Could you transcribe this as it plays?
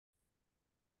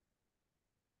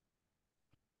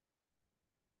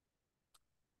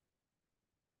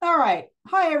All right.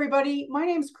 Hi, everybody. My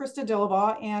name is Krista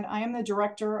Dillabaugh, and I am the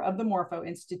director of the Morpho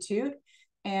Institute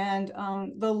and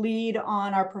the lead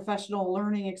on our professional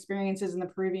learning experiences in the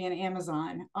Peruvian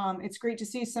Amazon. It's great to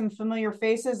see some familiar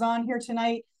faces on here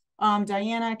tonight.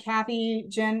 Diana, Kathy,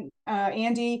 Jen,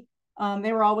 Andy,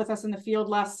 they were all with us in the field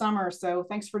last summer. So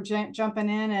thanks for jumping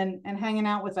in and hanging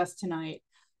out with us tonight.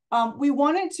 We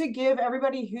wanted to give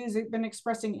everybody who's been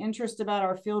expressing interest about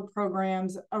our field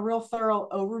programs a real thorough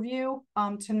overview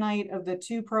tonight of the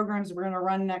two programs we're going to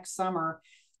run next summer.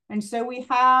 And so we do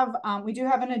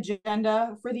have an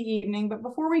agenda for the evening, but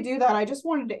before we do that, I just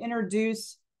wanted to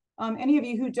introduce any of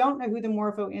you who don't know who the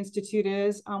Morpho Institute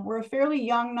is. We're a fairly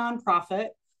young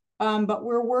nonprofit, but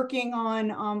we're working on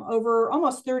over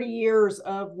almost 30 years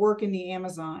of work in the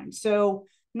Amazon. So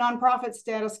nonprofit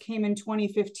status came in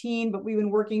 2015, but we've been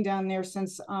working down there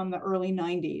since the early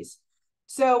 90s.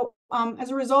 So as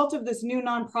a result of this new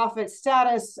nonprofit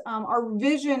status, our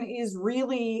vision is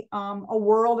really a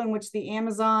world in which the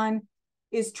Amazon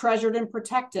is treasured and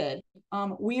protected.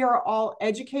 We are all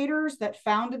educators that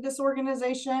founded this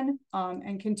organization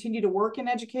and continue to work in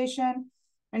education.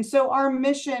 And so our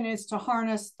mission is to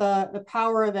harness the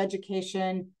power of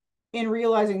education in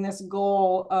realizing this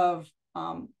goal of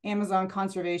Amazon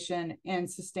conservation and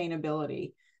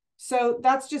sustainability. So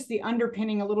that's just the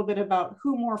underpinning a little bit about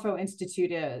who Morpho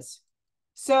Institute is.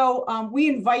 So we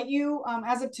invite you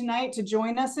as of tonight to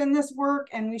join us in this work,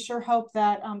 and we sure hope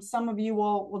that some of you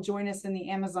will join us in the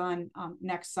Amazon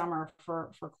next summer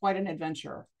for quite an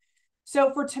adventure.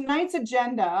 So for tonight's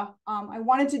agenda, I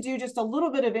wanted to do just a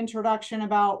little bit of introduction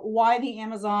about why the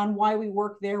Amazon, why we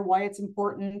work there, why it's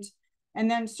important, and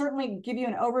then certainly give you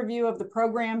an overview of the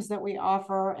programs that we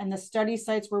offer and the study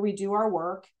sites where we do our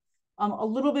work. A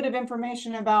little bit of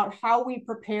information about how we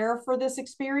prepare for this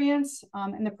experience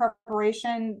and the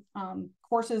preparation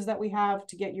courses that we have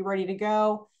to get you ready to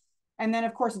go. And then,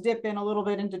 of course, dip in a little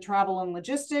bit into travel and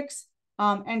logistics,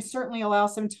 and certainly allow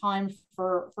some time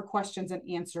for questions and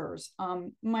answers.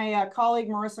 My colleague,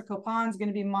 Marissa Copan, is going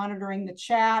to be monitoring the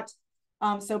chat.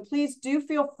 So please do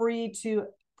feel free to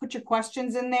put your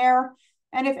questions in there.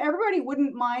 And if everybody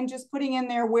wouldn't mind just putting in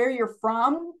there where you're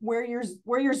from, where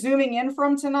you're zooming in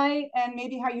from tonight, and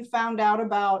maybe how you found out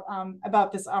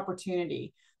about this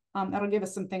opportunity. That'll give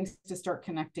us some things to start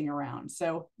connecting around.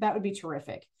 So that would be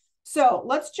terrific. So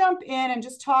let's jump in and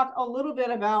just talk a little bit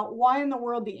about why in the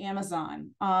world the Amazon.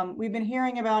 We've been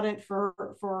hearing about it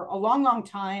for a long, long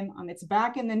time. It's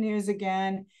back in the news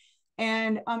again.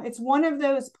 And it's one of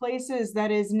those places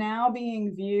that is now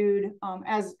being viewed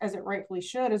as it rightfully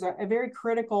should, as a very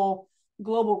critical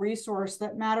global resource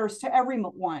that matters to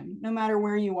everyone, no matter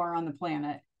where you are on the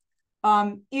planet.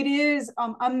 It is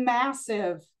a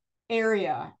massive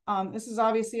area. This is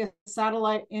obviously a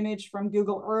satellite image from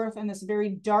Google Earth, and this very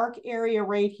dark area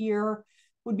right here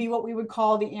would be what we would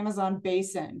call the Amazon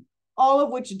basin, all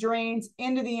of which drains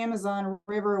into the Amazon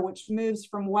River, which moves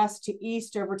from west to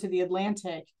east over to the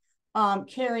Atlantic.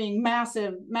 Carrying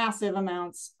massive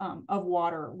amounts of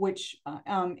water, which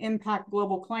impact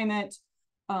global climate,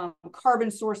 carbon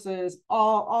sources,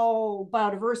 all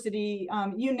biodiversity,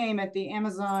 you name it. The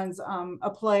Amazon's a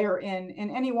player in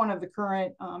any one of the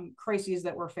current crises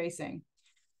that we're facing.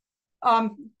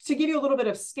 To give you a little bit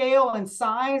of scale and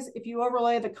size, if you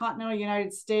overlay the continental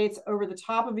United States over the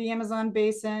top of the Amazon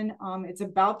basin, it's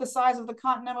about the size of the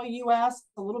continental US,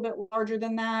 a little bit larger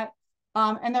than that.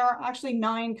 And there are actually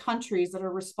 9 countries that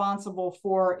are responsible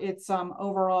for its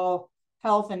overall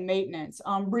health and maintenance.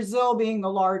 Brazil being the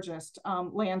largest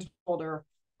landholder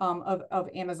of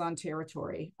Amazon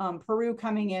territory. Peru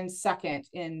coming in second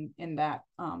in that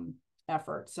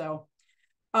effort. So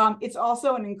it's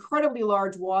also an incredibly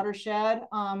large watershed,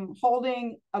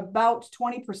 holding about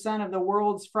 20% of the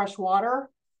world's fresh water.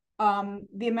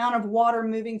 The amount of water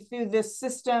moving through this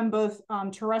system, both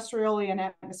terrestrially and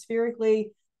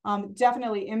atmospherically,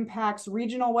 definitely impacts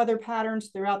regional weather patterns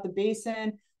throughout the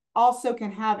basin, also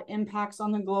can have impacts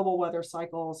on the global weather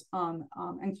cycles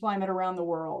and climate around the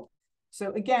world.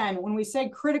 So again, when we say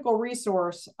critical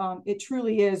resource, it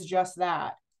truly is just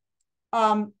that.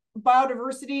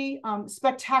 Biodiversity,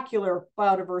 spectacular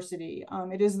biodiversity.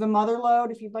 It is the mother lode,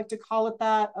 if you'd like to call it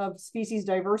that, of species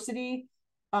diversity.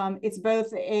 It's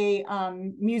both a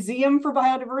museum for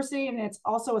biodiversity, and it's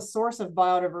also a source of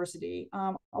biodiversity.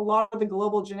 A lot of the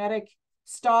global genetic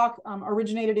stock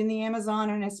originated in the Amazon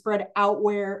and has spread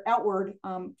outward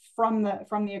from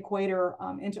the equator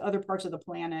into other parts of the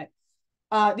planet.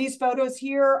 These photos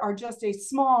here are just a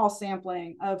small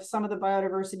sampling of some of the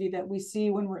biodiversity that we see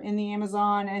when we're in the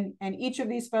Amazon, and each of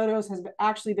these photos has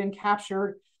actually been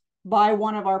captured by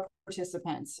one of our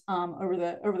participants over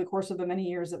the course of the many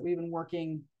years that we've been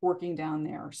working down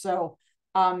there. So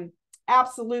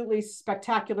absolutely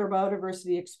spectacular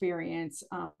biodiversity experience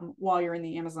while you're in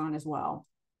the Amazon as well.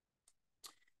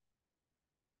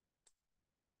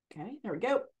 Okay, there we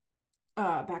go.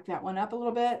 Back that one up a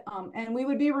little bit. And we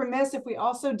would be remiss if we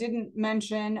also didn't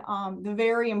mention the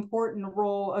very important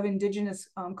role of indigenous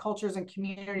cultures and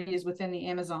communities within the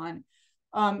Amazon.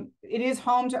 It is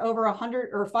home to over 100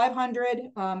 or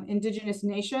 500 indigenous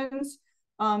nations,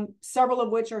 several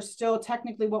of which are still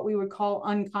technically what we would call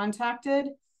uncontacted.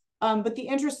 But the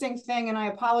interesting thing, and I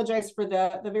apologize for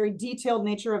the very detailed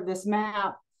nature of this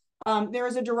map, there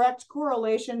is a direct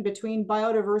correlation between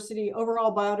biodiversity,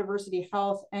 overall biodiversity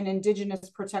health, and indigenous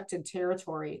protected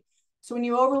territory. So when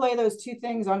you overlay those two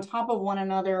things on top of one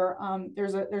another,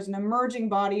 there's an emerging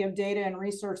body of data and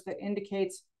research that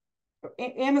indicates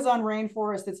Amazon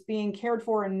rainforest that's being cared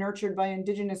for and nurtured by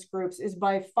indigenous groups is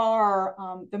by far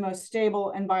the most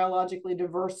stable and biologically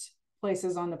diverse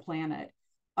places on the planet.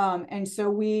 And so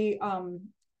we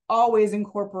always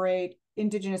incorporate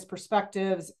indigenous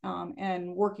perspectives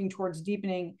and working towards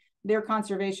deepening their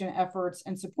conservation efforts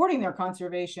and supporting their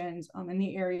conservations in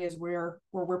the areas where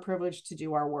we're privileged to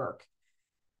do our work.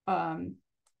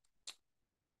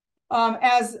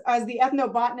 As the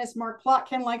ethnobotanist Mark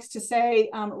Plotkin likes to say,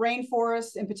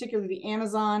 rainforests, and particularly the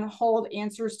Amazon, hold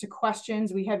answers to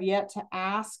questions we have yet to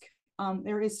ask.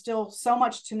 There is still so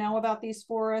much to know about these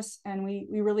forests, and we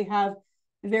really have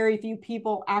very few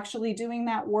people actually doing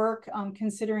that work,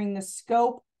 considering the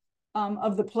scope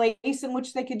of the place in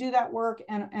which they could do that work,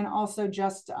 and also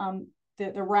just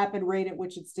the rapid rate at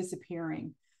which it's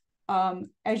disappearing.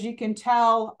 As you can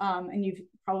tell, and you've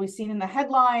probably seen in the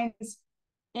headlines,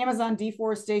 Amazon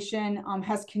deforestation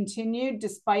has continued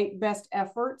despite best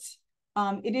efforts.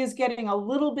 It is getting a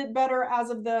little bit better as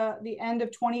of the end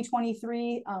of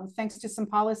 2023, thanks to some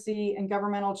policy and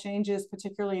governmental changes,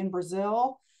 particularly in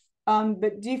Brazil.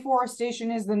 But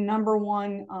deforestation is the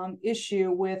 #1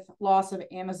 issue with loss of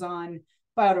Amazon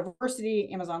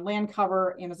biodiversity, Amazon land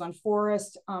cover, Amazon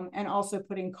forest, and also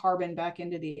putting carbon back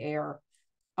into the air.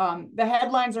 The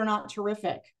headlines are not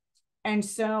terrific. And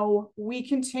so we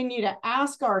continue to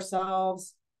ask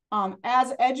ourselves,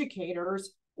 as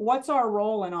educators, what's our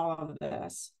role in all of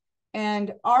this?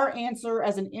 And our answer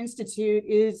as an institute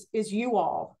is you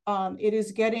all. It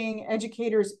is getting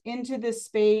educators into this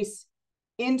space,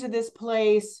 into this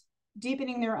place,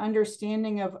 deepening their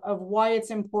understanding of why it's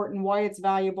important, why it's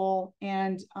valuable,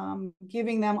 and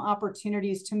giving them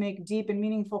opportunities to make deep and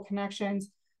meaningful connections,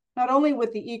 not only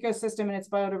with the ecosystem and its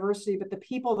biodiversity, but the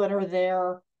people that are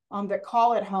there, that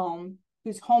call it home,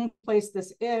 whose home place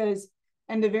this is,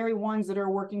 and the very ones that are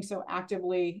working so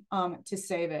actively to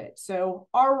save it. So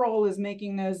our role is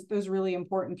making those really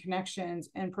important connections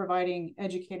and providing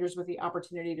educators with the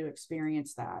opportunity to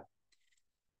experience that.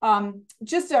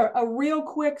 Just a real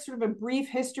quick sort of a brief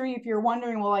history, if you're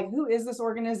wondering, well, like, who is this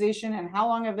organization and how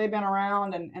long have they been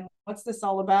around and what's this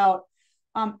all about?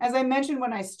 As I mentioned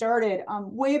when I started,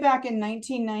 way back in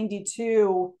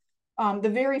 1992, the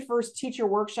very first teacher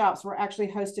workshops were actually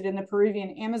hosted in the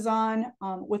Peruvian Amazon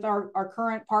with our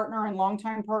current partner and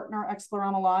longtime partner,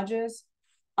 Explorama Lodges.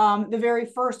 The very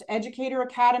first educator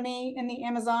academy in the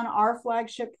Amazon, our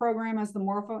flagship program as the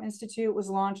Morpho Institute, was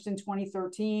launched in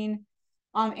 2013.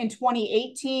 In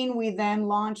 2018, we then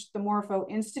launched the Morpho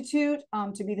Institute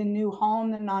to be the new home,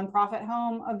 the nonprofit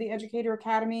home of the Educator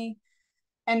Academy.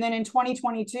 And then in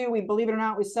 2022, we, believe it or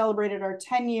not, we celebrated our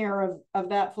 10-year of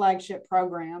that flagship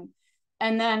program.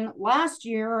 And then last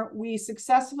year, we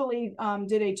successfully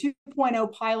did a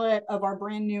 2.0 pilot of our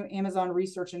brand new Amazon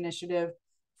Research Initiative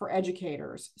for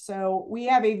educators. So we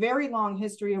have a very long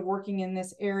history of working in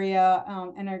this area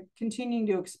and are continuing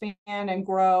to expand and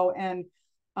grow and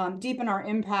deepen our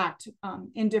impact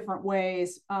in different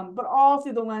ways, but all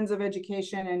through the lens of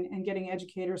education and getting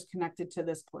educators connected to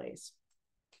this place.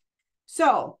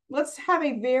 So let's have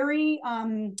a very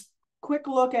quick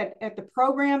look at the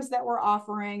programs that we're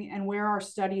offering and where our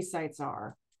study sites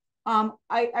are.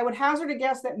 I would hazard a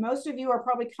guess that most of you are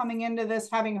probably coming into this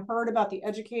having heard about the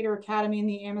Educator Academy in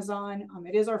the Amazon.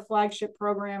 It is our flagship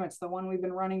program. It's the one we've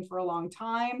been running for a long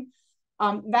time.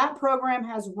 That program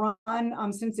has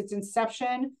run since its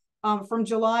inception from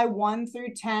July 1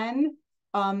 through 10,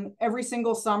 every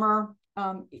single summer.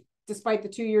 Despite the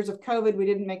 2 years of COVID, we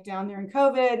didn't make down there in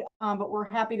COVID, but we're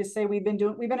happy to say we've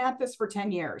been at this for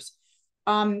 10 years.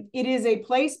 It is a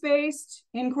place-based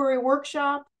inquiry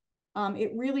workshop.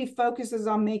 It really focuses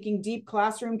on making deep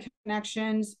classroom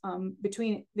connections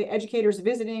between the educators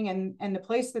visiting and the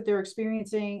place that they're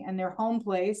experiencing and their home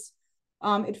place.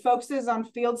 It focuses on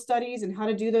field studies and how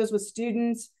to do those with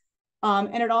students.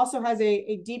 And it also has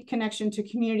a deep connection to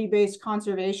community-based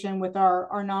conservation with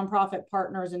our nonprofit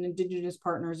partners and indigenous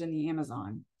partners in the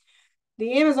Amazon.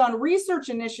 The Amazon Research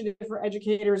Initiative for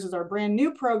Educators is our brand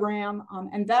new program,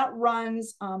 and that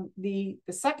runs the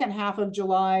second half of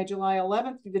July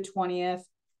 11th through the 20th.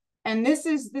 And this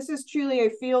is truly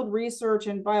a field research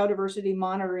and biodiversity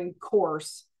monitoring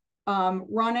course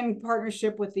run in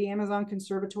partnership with the Amazon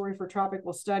Conservatory for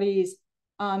Tropical Studies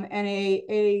and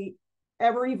a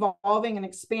ever evolving and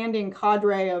expanding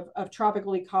cadre of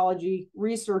tropical ecology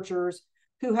researchers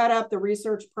who head up the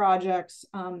research projects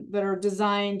that are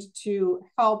designed to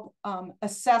help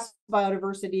assess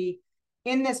biodiversity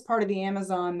in this part of the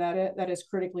Amazon that is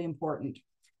critically important.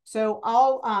 So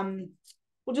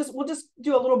we'll just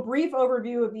do a little brief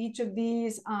overview of each of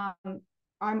these.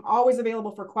 I'm always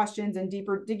available for questions and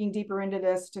digging deeper into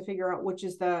this to figure out which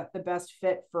is the best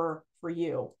fit for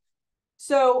you.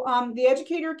 So the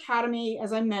Educator Academy,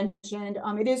 as I mentioned,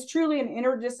 it is truly an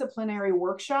interdisciplinary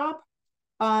workshop.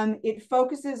 It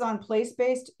focuses on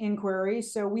place-based inquiry.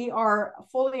 So we are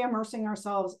fully immersing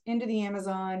ourselves into the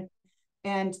Amazon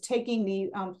and taking the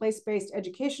place-based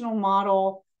educational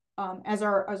model as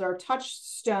our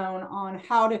touchstone on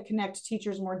how to connect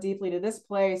teachers more deeply to this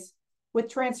place with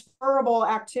transferable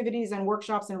activities and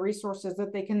workshops and resources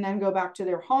that they can then go back to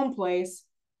their home place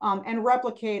and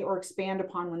replicate or expand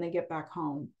upon when they get back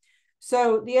home.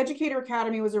 So the Educator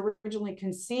Academy was originally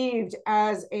conceived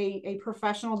as a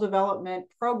professional development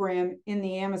program in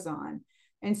the Amazon.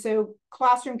 And so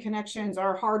classroom connections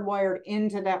are hardwired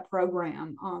into that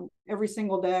program every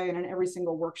single day and in every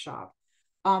single workshop.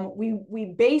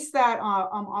 We base that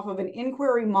off of an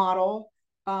inquiry model,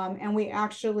 and we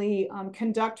actually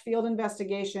conduct field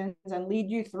investigations and lead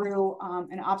you through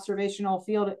an observational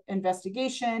field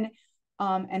investigation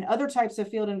and other types of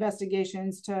field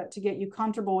investigations to get you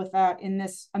comfortable with that in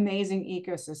this amazing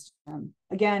ecosystem.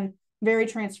 Again, very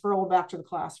transferable back to the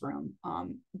classroom,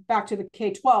 back to the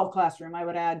K12 classroom, I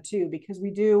would add too, because we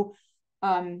do,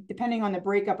 depending on the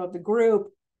breakup of the group,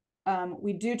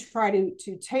 we do try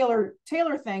to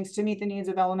tailor things to meet the needs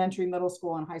of elementary, middle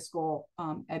school, and high school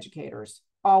educators,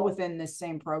 all within this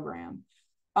same program.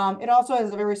 It also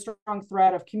has a very strong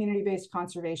thread of community-based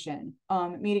conservation,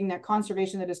 meaning that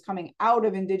conservation that is coming out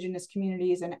of indigenous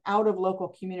communities and out of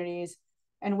local communities,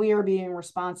 and we are being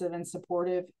responsive and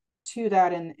supportive to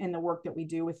that in the work that we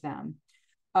do with them.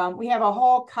 We have a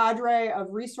whole cadre of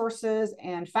resources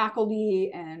and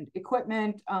faculty and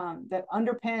equipment that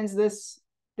underpins this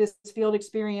field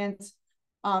experience.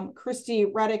 Christy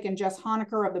Reddick and Jess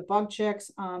Honecker of the Bug Chicks,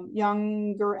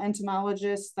 younger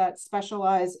entomologists that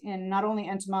specialize in not only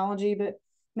entomology, but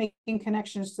making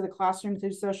connections to the classroom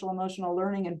through social emotional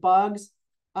learning and bugs.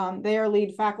 They are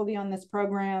lead faculty on this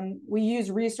program. We use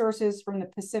resources from the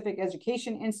Pacific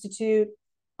Education Institute.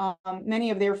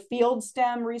 Many of their field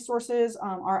STEM resources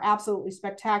are absolutely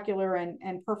spectacular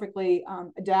and perfectly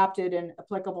adapted and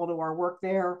applicable to our work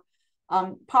there.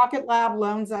 Pocket Lab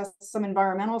loans us some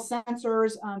environmental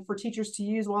sensors for teachers to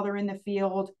use while they're in the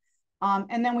field.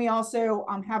 And then we also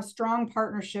have strong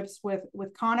partnerships with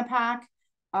Conapac,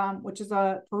 which is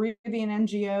a Peruvian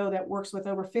NGO that works with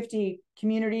over 50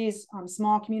 communities,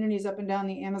 small communities up and down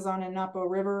the Amazon and Napo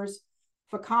rivers.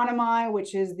 Whakanomai,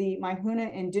 which is the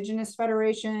Maihuna Indigenous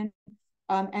Federation,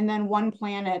 and then One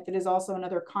Planet, that is also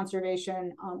another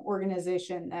conservation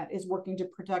organization that is working to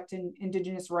protect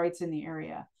indigenous rights in the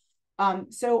area.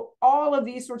 So all of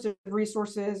these sorts of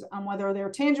resources, whether they're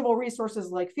tangible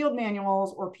resources like field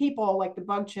manuals or people like the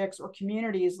Bug Chicks or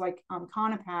communities like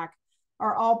Conapac,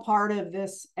 are all part of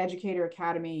this Educator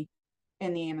Academy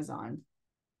in the Amazon.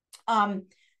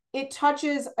 It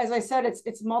touches, as I said, it's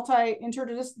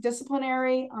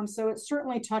interdisciplinary. So it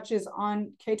certainly touches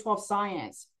on K-12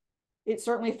 science. It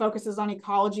certainly focuses on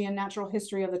ecology and natural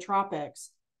history of the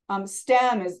tropics.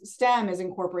 STEM is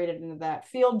incorporated into that.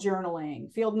 Field journaling,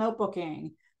 field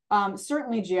notebooking,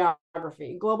 certainly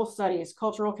geography, global studies,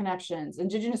 cultural connections,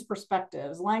 indigenous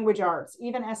perspectives, language arts,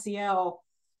 even SEL.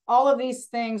 All of these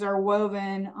things are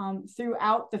woven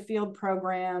throughout the field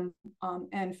program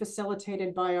and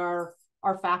facilitated by our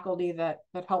faculty that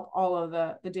help all of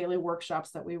the daily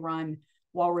workshops that we run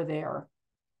while we're there.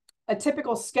 A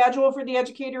typical schedule for the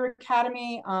Educator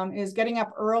Academy is getting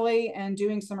up early and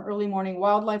doing some early morning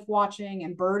wildlife watching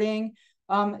and birding,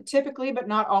 typically, but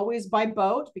not always by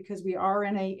boat, because we are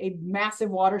in a massive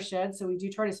watershed. So we do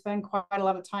try to spend quite a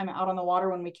lot of time out on the water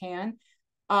when we can.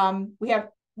 We have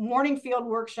morning field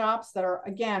workshops that are,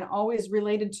 again, always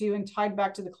related to and tied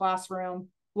back to the classroom.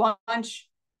 Lunch,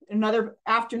 another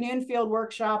afternoon field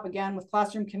workshop, again, with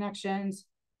classroom connections.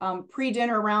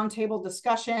 pre-dinner roundtable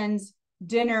discussions,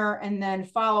 dinner, and then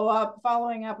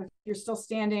following up if you're still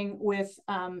standing with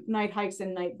night hikes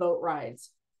and night boat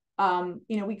rides.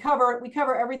 We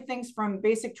cover everything from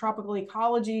basic tropical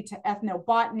ecology to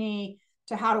ethnobotany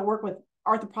to how to work with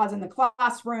arthropods in the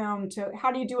classroom to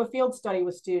how do you do a field study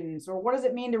with students, or what does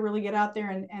it mean to really get out there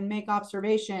and make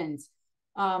observations.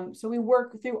 So we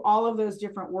work through all of those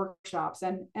different workshops,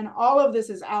 and all of this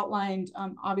is outlined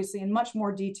obviously in much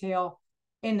more detail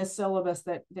in the syllabus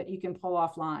that you can pull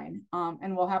offline,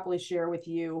 and we'll happily share with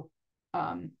you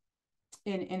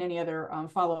in any other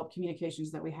follow-up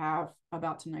communications that we have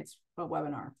about tonight's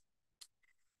webinar.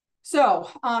 So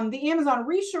the Amazon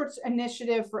Research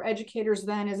Initiative for Educators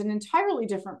then is an entirely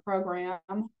different program.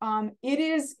 It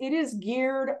is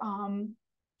geared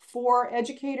for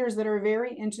educators that are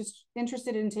very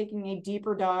interested in taking a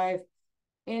deeper dive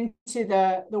into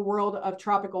the world of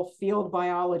tropical field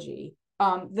biology.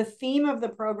 The theme of the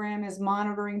program is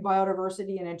monitoring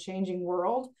biodiversity in a changing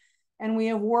world. And we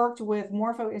have worked with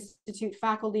Morpho Institute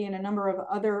faculty and a number of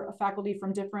other faculty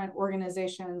from different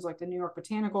organizations like the New York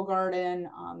Botanical Garden,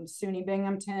 SUNY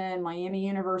Binghamton, Miami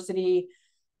University,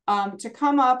 to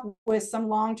come up with some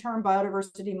long-term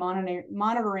biodiversity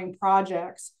monitoring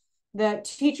projects that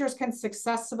teachers can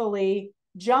successfully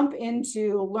jump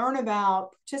into, learn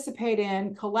about, participate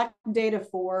in, collect data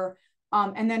for,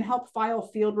 and then help file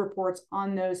field reports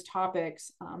on those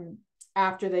topics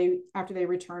after they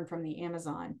return from the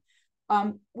Amazon.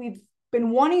 We've been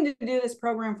wanting to do this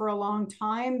program for a long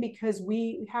time because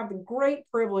we have the great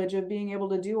privilege of being able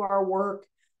to do our work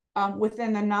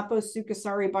within the Napo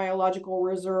Sukasari Biological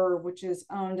Reserve, which is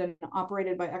owned and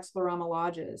operated by Explorama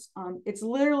Lodges. It's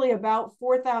literally about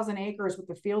 4,000 acres with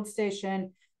a field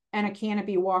station and a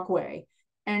canopy walkway.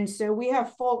 And so we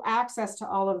have full access to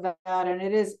all of that. And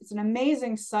it's an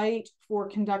amazing site for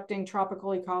conducting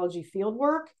tropical ecology field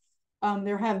work.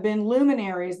 There have been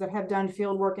luminaries that have done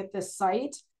field work at this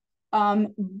site.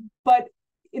 But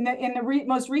in the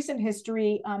most recent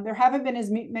history, there haven't been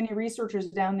as many researchers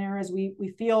down there as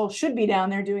we feel should be down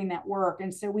there doing that work.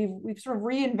 And so we've sort of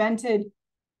reinvented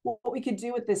what we could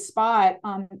do with this spot,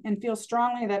 and feel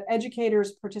strongly that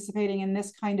educators participating in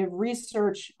this kind of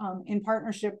research in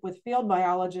partnership with field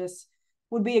biologists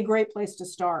would be a great place to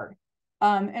start.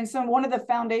 And so one of the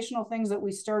foundational things that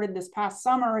we started this past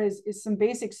summer is some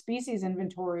basic species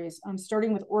inventories,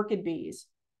 starting with orchid bees.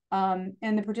 And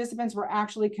the participants were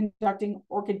actually conducting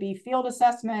orchid bee field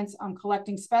assessments,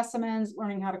 collecting specimens,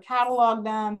 learning how to catalog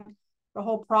them, the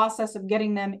whole process of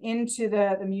getting them into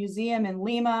the museum in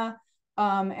Lima,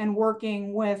 and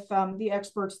working with the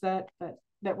experts that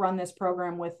run this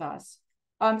program with us.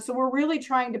 So we're really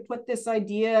trying to put this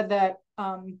idea that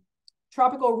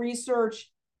tropical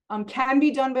research can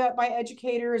be done by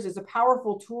educators, is a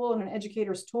powerful tool in an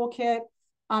educator's toolkit,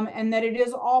 and that it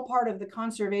is all part of the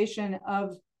conservation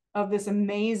of this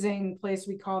amazing place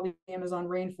we call the Amazon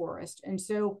rainforest. And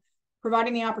so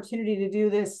providing the opportunity to do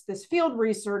this field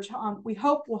research, we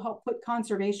hope will help put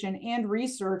conservation and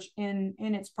research in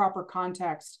its proper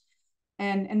context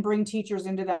and bring teachers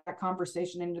into that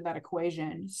conversation, into that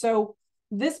equation. So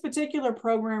this particular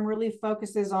program really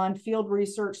focuses on field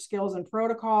research skills and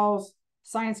protocols,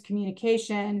 science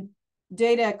communication,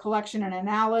 data collection and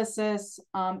analysis,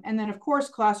 and then of course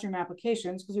classroom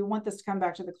applications, because we want this to come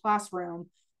back to the classroom.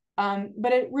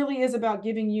 But it really is about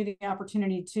giving you the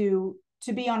opportunity to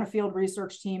be on a field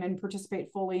research team and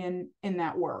participate fully in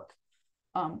that work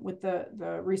with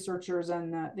the researchers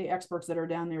and the experts that are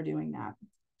down there doing that.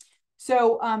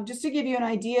 So just to give you an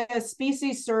idea,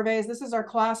 species surveys, this is our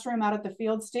classroom out at the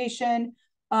field station.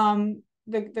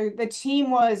 The team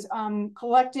was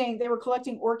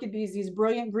collecting orchid bees, these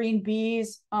brilliant green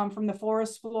bees from the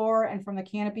forest floor and from the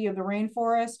canopy of the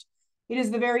rainforest. It is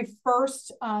the very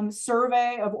first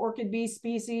survey of orchid bee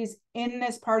species in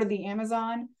this part of the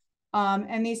Amazon.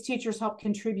 And these teachers help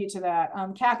contribute to that.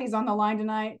 Kathy's on the line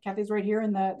tonight. Kathy's right here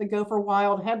in the Gopher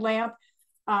Wild headlamp.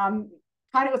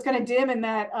 Kind of was kind of dim in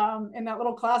that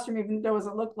little classroom, even though it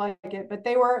doesn't look like it. But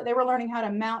they were learning how to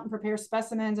mount and prepare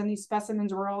specimens, and these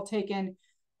specimens were all taken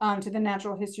to the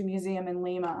Natural History Museum in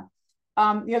Lima.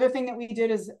 The other thing that we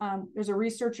did is there's a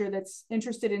researcher that's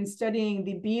interested in studying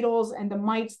the beetles and the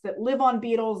mites that live on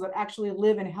beetles that actually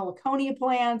live in heliconia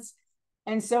plants.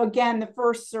 And so again, the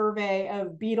first survey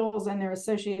of beetles and their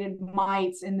associated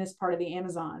mites in this part of the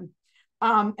Amazon.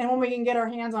 And when we can get our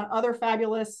hands on other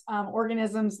fabulous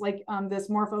organisms like this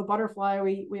Morpho butterfly,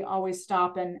 we always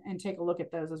stop and take a look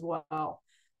at those as well.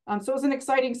 So it was an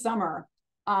exciting summer.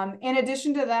 In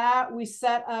addition to that, we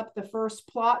set up the first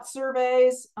plot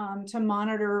surveys to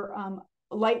monitor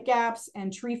light gaps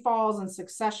and tree falls in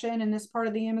succession in this part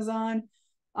of the Amazon.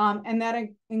 And that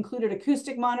included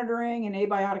acoustic monitoring and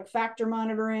abiotic factor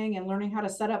monitoring and learning how to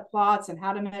set up plots and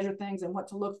how to measure things and what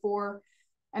to look for.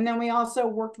 And then we also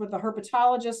worked with the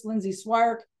herpetologist, Lindsay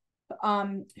Swark,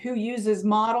 who uses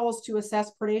models to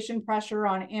assess predation pressure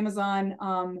on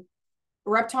Amazon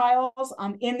reptiles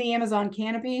in the Amazon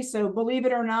canopy. So believe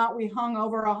it or not, we hung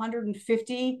over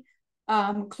 150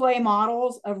 clay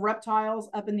models of reptiles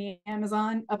up in the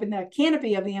Amazon, up in the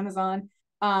canopy of the Amazon,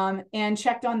 and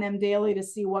checked on them daily to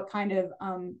see what kind of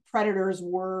predators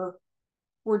were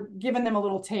giving them a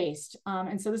little taste.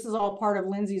 And so this is all part of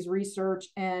Lindsay's research,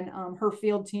 and her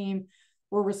field team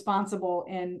were responsible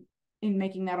in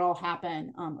making that all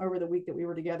happen over the week that we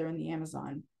were together in the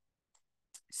Amazon.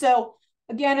 So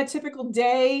again, a typical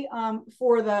day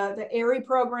for the ARI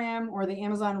program, or the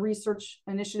Amazon Research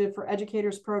Initiative for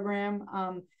Educators program.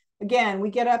 Again, we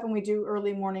get up and we do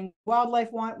early morning wildlife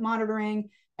monitoring,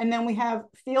 and then we have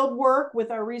field work with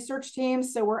our research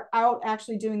teams. So we're out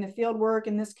actually doing the field work.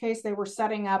 In this case, they were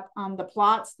setting up the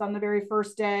plots on the very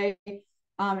first day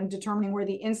and determining where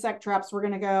the insect traps were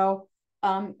going to go.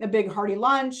 A big hearty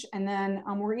lunch, and then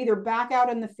we're either back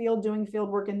out in the field doing field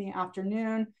work in the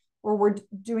afternoon, or we're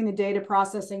doing the data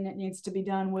processing that needs to be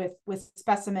done with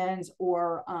specimens,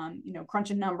 or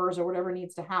crunching numbers or whatever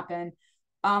needs to happen.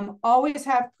 Always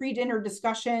have pre-dinner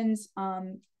discussions,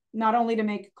 not only to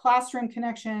make classroom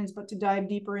connections, but to dive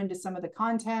deeper into some of the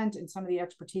content and some of the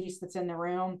expertise that's in the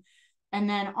room. And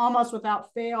then almost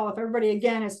without fail, if everybody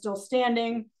again is still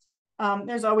standing,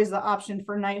 there's always the option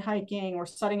for night hiking or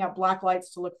setting up black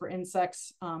lights to look for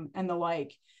insects and the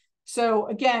like. So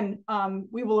again,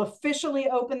 we will officially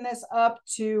open this up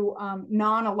to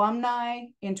non-alumni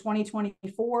in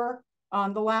 2024.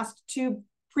 The last two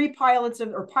pilots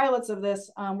of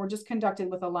this were just conducted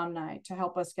with alumni to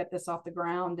help us get this off the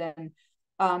ground.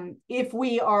 And if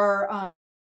we are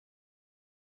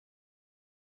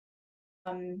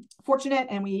fortunate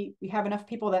and we have enough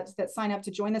people that sign up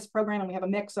to join this program, and we have a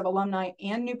mix of alumni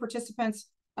and new participants,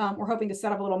 we're hoping to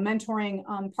set up a little mentoring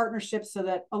partnership so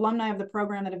that alumni of the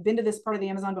program that have been to this part of the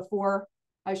Amazon before,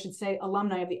 I should say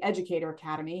alumni of the Educator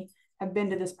Academy, have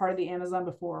been to this part of the Amazon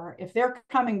before. If they're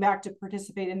coming back to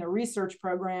participate in the research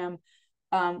program,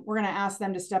 we're going to ask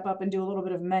them to step up and do a little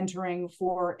bit of mentoring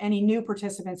for any new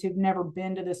participants who've never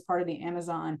been to this part of the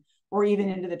Amazon or even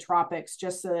into the tropics,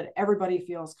 just so that everybody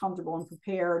feels comfortable and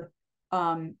prepared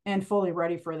and fully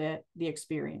ready for the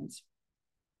experience.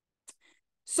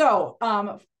 So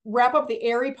wrap up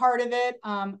the ARI part of it.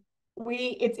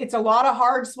 It's a lot of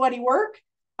hard, sweaty work,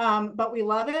 but we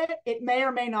love it. It may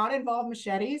or may not involve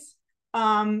machetes,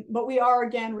 but we are,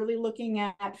 again, really looking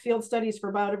at field studies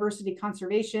for biodiversity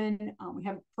conservation. We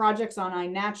have projects on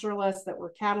iNaturalist that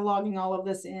we're cataloging all of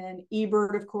this in.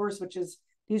 eBird, of course,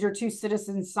 these are two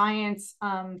citizen science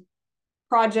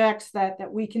projects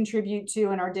that we contribute to,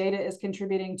 and our data is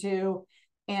contributing to.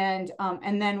 And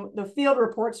then the field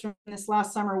reports from this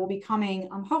last summer will be coming,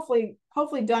 hopefully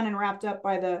done and wrapped up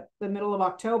by the middle of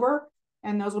October.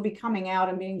 And those will be coming out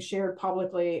and being shared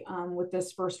publicly with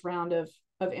this first round of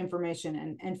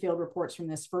information and field reports from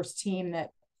this first team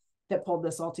that pulled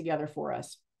this all together for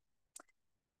us.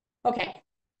 Okay,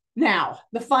 now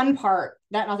the fun part.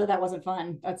 Not that wasn't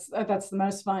fun. That's the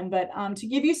most fun. But to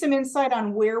give you some insight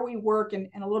on where we work and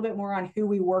a little bit more on who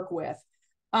we work with.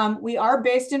 We are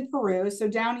based in Peru. So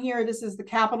down here, this is the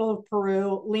capital of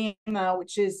Peru, Lima,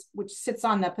 which sits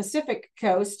on the Pacific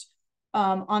coast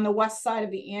on the west side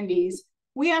of the Andes.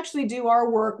 We actually do our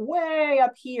work way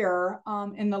up here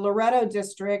in the Loreto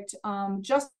district,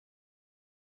 just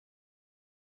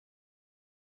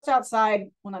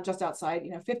outside, well, not just outside,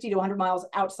 50 to 100 miles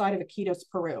outside of Iquitos,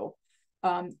 Peru.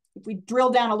 If we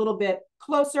drill down a little bit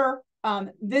closer,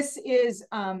 this is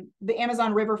the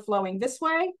Amazon River flowing this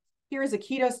way. Here is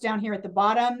Iquitos down here at the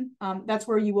bottom. That's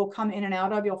where you will come in and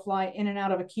out of. You'll fly in and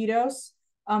out of Iquitos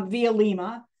via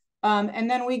Lima. And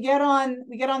then we get on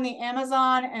the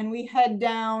Amazon and we head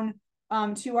down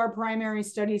to our primary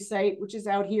study site, which is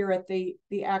out here at the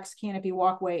Axe Canopy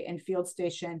Walkway and Field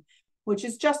Station, which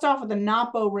is just off of the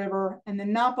Napo River. And the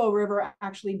Napo River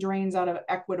actually drains out of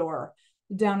Ecuador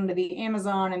down into the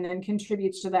Amazon and then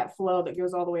contributes to that flow that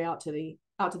goes all the way out to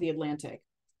the Atlantic.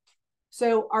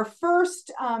 So our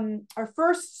first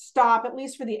stop, at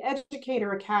least for the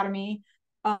Educator Academy,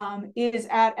 is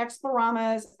at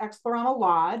Explorama's Explorama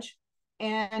Lodge.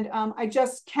 And I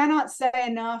just cannot say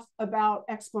enough about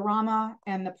Explorama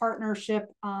and the partnership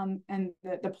and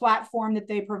the platform that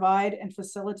they provide and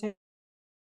facilitate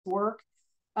work.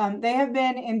 They have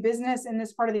been in business in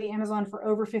this part of the Amazon for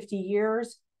over 50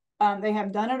 years. They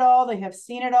have done it all. They have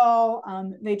seen it all.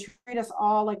 They treat us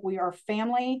all like we are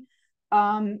family.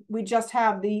 We just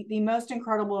have the most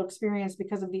incredible experience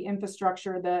because of the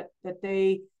infrastructure that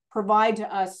they provide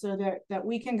to us, so that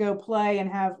we can go play and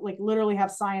have literally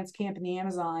have science camp in the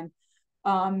Amazon,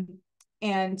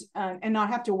 and not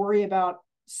have to worry about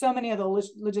so many of the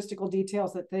logistical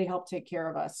details that they help take care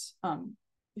of us,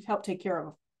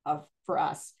 for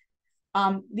us.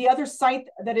 The other site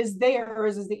that is there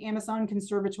is the Amazon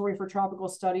Conservatory for Tropical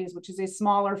Studies, which is a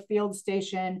smaller field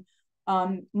station,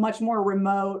 much more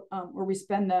remote, where we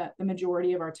spend the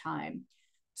majority of our time.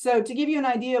 So to give you an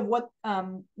idea of what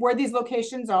where these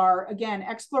locations are, again,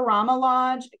 Explorama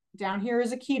Lodge, down here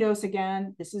is Iquitos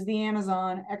again. This is the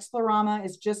Amazon. Explorama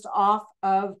is just off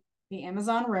of the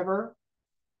Amazon River.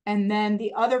 And then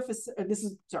the other, this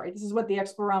is what the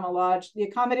Explorama Lodge, the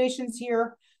accommodations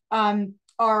here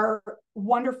are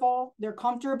wonderful. They're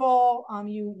comfortable.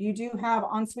 You do have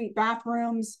ensuite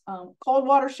bathrooms, cold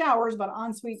water showers, but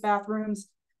ensuite bathrooms.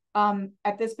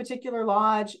 At this particular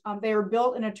lodge, they are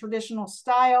built in a traditional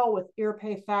style with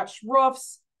Iroquois thatched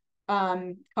roofs,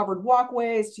 covered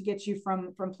walkways to get you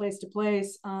from place to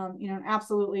place. An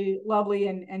absolutely lovely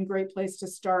and great place to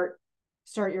start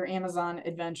your Amazon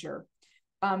adventure.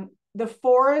 The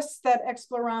forests that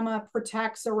Explorama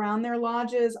protects around their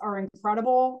lodges are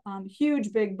incredible.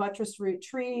 Huge, big buttress root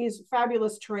trees,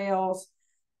 fabulous trails,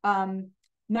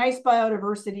 nice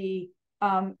biodiversity,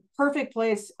 perfect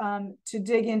place to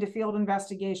dig into field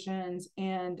investigations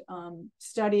and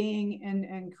studying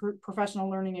and professional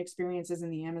learning experiences in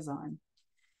the Amazon.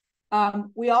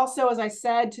 We also, as I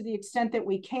said, to the extent that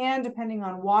we can, depending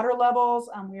on water levels,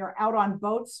 we are out on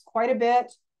boats quite a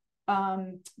bit,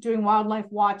 doing wildlife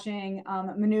watching,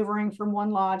 maneuvering from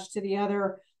one lodge to the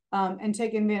other, and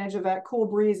taking advantage of that cool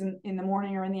breeze in the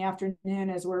morning or in the afternoon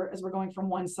as we're going from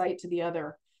one site to the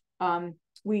other.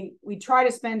 We try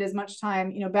to spend as much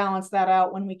time, balance that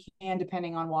out when we can,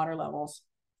 depending on water levels.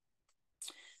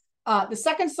 The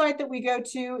second site that we go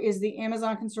to is the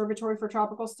Amazon Conservatory for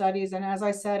Tropical Studies, and as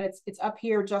I said, it's up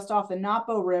here just off the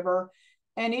Napo River,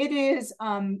 and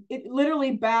it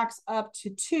literally backs up to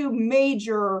two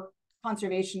major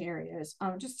conservation areas.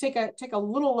 Just take a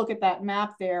little look at that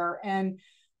map there, and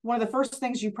one of the first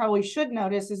things you probably should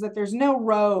notice is that there's no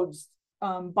roads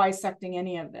bisecting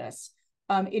any of this.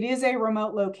 It is a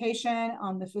remote location.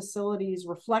 The facilities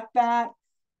reflect that,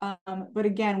 but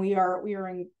again, we are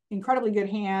in incredibly good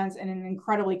hands and an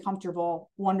incredibly comfortable,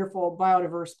 wonderful,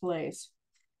 biodiverse place.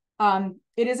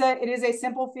 It is a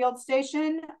simple field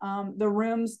station. The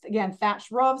rooms, again,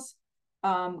 thatched roofs,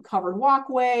 covered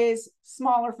walkways,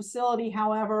 smaller facility.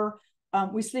 However,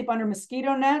 we sleep under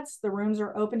mosquito nets. The rooms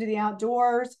are open to the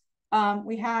outdoors.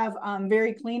 We have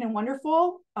very clean and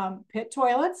wonderful pit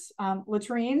toilets,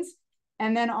 latrines,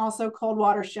 and then also cold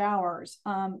water showers.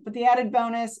 But the added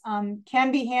bonus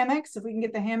can be hammocks. If we can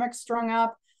get the hammocks strung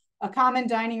up, a common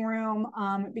dining room.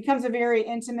 It becomes a very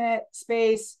intimate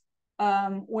space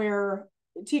where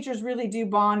teachers really do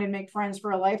bond and make friends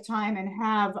for a lifetime, and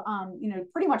have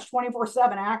pretty much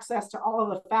 24/7 access to all of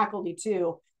the faculty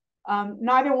too.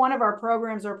 Neither one of our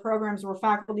programs are programs where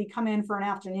faculty come in for an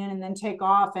afternoon and then take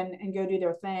off and go do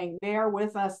their thing. They are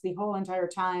with us the whole entire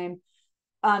time,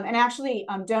 and actually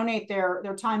donate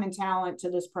their time and talent to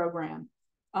this program.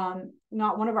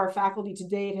 Not one of our faculty to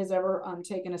date has ever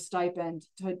taken a stipend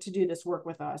to do this work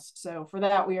with us. So for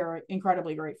that, we are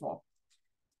incredibly grateful.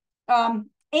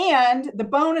 And the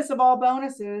bonus of all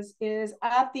bonuses is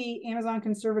at the Amazon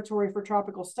Conservatory for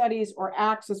Tropical Studies, or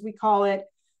ACTS as we call it,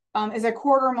 is a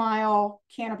 1/4 mile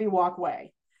canopy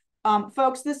walkway.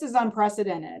 Folks, this is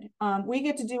unprecedented. We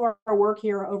get to do our work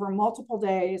here over multiple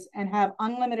days and have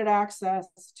unlimited access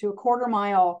to a 1/4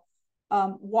 mile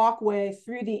walkway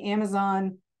through the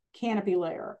Amazon canopy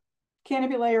layer.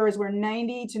 Canopy layer is where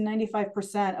 90 to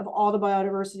 95% of all the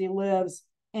biodiversity lives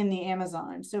in the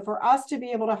Amazon. So for us to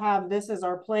be able to have this as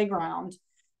our playground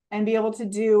and be able to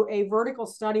do a vertical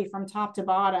study from top to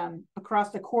bottom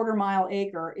across the 1/4 mile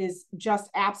acre is just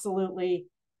absolutely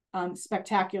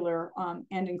spectacular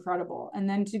and incredible. And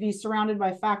then to be surrounded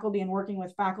by faculty and working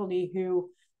with faculty who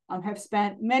have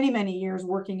spent many, many years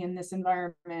working in this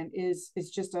environment is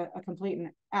just a complete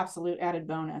and absolute added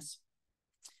bonus.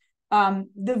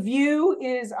 The view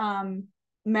is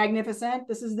magnificent.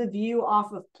 This is the view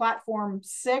off of platform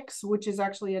 6, which is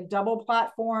actually a double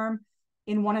platform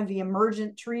in one of the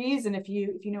emergent trees. And if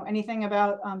you know anything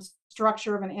about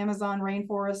structure of an Amazon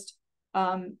rainforest,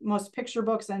 most picture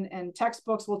books and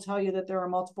textbooks will tell you that there are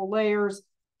multiple layers.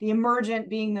 The emergent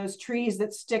being those trees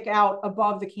that stick out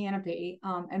above the canopy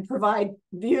and provide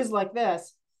views like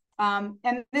this.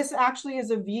 And this actually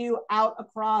is a view out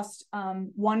across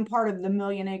one part of the 1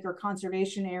 million acre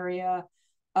conservation area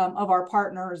of our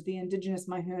partners, the indigenous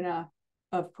Mahuna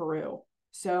of Peru.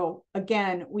 So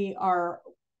again, we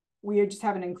just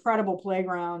have an incredible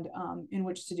playground in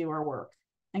which to do our work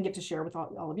and get to share with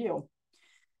all of you.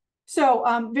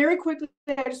 So very quickly,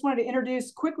 I just wanted to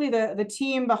introduce quickly the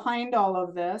team behind all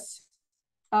of this.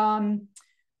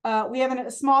 We have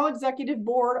a small executive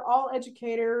board, all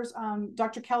educators,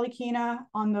 Dr. Kelly Keena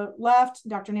on the left,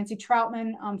 Dr. Nancy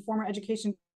Troutman, former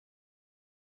education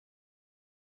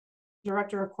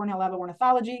director of Cornell Lab of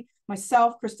Ornithology,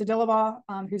 myself, Krista Dillaba,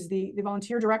 who's the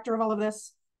volunteer director of all of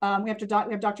this. We have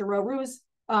Dr. Ro Ruz,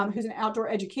 who's an outdoor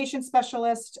education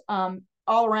specialist,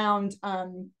 all around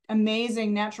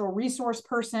amazing natural resource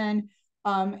person,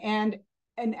 and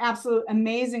an absolute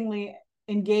amazingly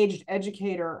engaged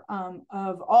educator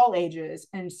of all ages.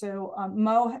 And so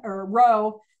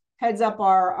Ro heads up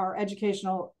our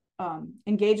educational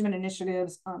engagement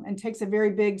initiatives and takes a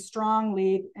very big, strong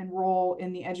lead and role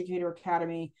in the Educator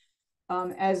Academy.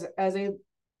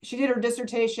 She did her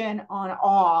dissertation on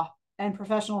awe and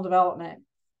professional development,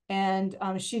 and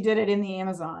she did it in the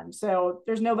Amazon. So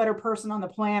there's no better person on the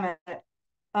planet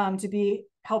to be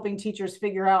helping teachers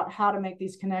figure out how to make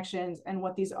these connections and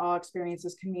what these awe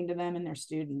experiences can mean to them and their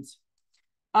students.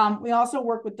 We also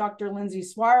work with Dr. Lindsay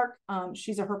Swark.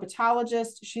 She's a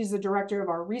herpetologist. She's the director of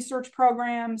our research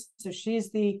programs. So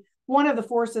she's one of the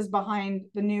forces behind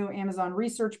the new Amazon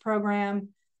research program.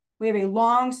 We have a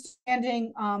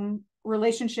long-standing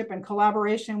relationship and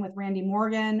collaboration with Randy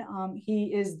Morgan.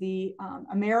 He is the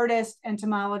emeritus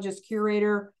entomologist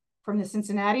curator from the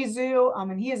Cincinnati Zoo,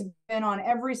 and he has been on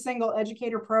every single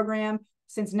educator program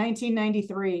since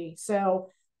 1993. So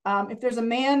if there's a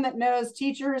man that knows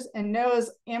teachers and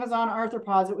knows Amazon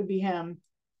arthropods, it would be him.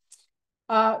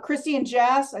 Christy and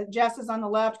Jess is on the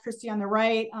left, Christy on the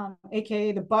right,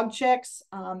 AKA the Bug Chicks.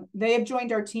 They have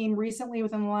joined our team recently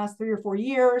within the last 3 or 4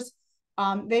 years.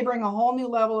 They bring a whole new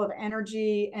level of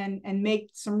energy and make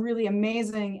some really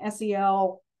amazing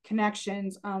SEL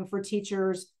connections for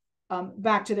teachers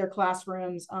back to their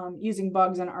classrooms, using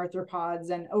bugs and arthropods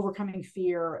and overcoming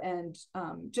fear, and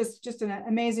just an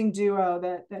amazing duo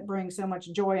that brings so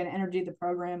much joy and energy to the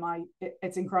program.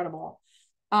 It's incredible.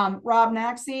 Rob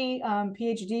Naxey,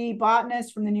 PhD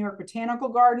botanist from the New York Botanical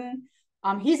Garden.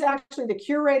 He's actually the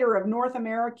curator of North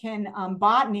American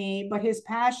botany, but his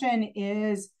passion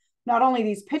is not only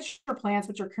these pitcher plants,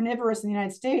 which are carnivorous in the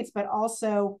United States, but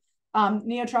also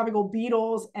neotropical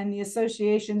beetles and the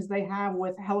associations they have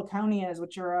with heliconias,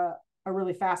 which are a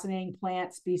really fascinating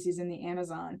plant species in the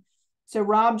Amazon. So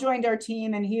Rob joined our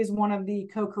team, and he is one of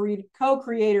the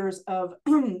co-creators of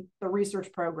the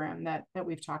research program that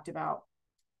we've talked about.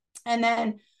 And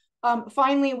then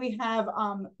finally, we have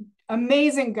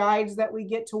amazing guides that we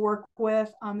get to work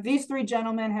with. These 3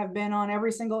 gentlemen have been on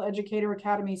every single Educator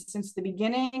Academy since the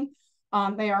beginning.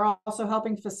 They are also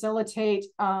helping facilitate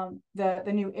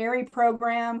the new AERI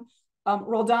program.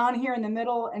 Roldan here in the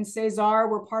middle and Cesar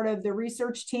were part of the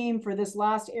research team for this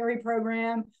last AERI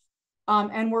program.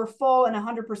 And we're full and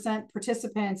 100%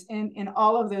 participants in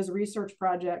all of those research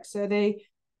projects. So they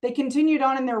continued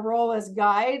on in their role as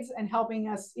guides and helping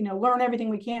us, learn everything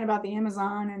we can about the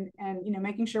Amazon and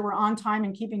making sure we're on time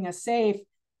and keeping us safe.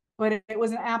 But it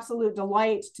was an absolute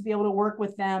delight to be able to work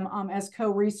with them as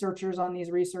co-researchers on these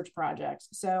research projects.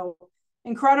 So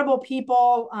incredible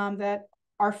people that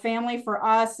are family for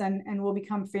us and will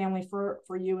become family for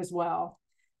you as well.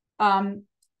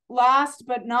 Last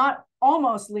but not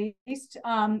almost least,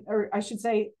 or I should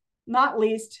say not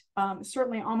least,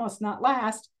 certainly almost not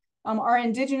last, our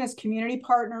Indigenous community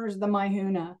partners, the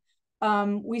Maihuna.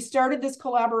 We started this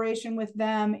collaboration with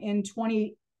them in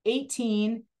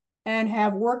 2018 and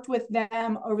have worked with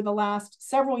them over the last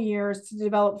several years to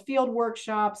develop field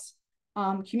workshops,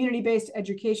 community-based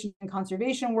education and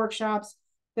conservation workshops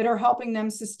that are helping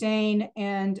them sustain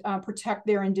and protect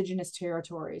their Indigenous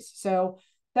territories. So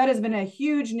that has been a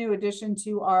huge new addition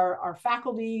to our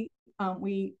faculty.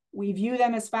 We view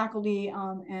them as faculty,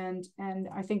 and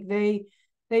I think they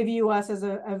view us as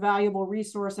a valuable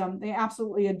resource. They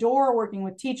absolutely adore working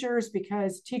with teachers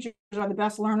because teachers are the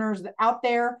best learners out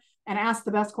there and ask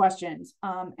the best questions.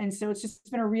 And so it's just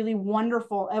been a really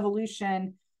wonderful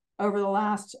evolution over the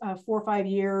last 4 or 5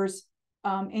 years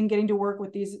in getting to work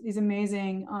with these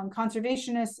amazing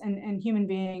conservationists and human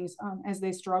beings as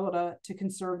they struggle to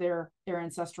conserve their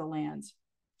ancestral lands.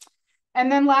 And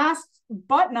then last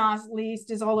but not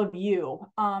least is all of you.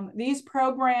 These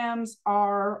programs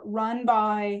are run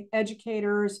by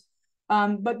educators,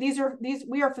 but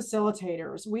we are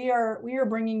facilitators. We are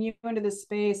bringing you into this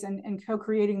space and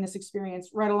co-creating this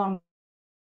experience right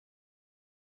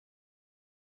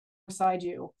alongside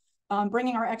you,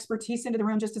 bringing our expertise into the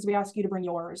room just as we ask you to bring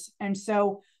yours. And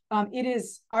so it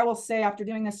is, I will say, after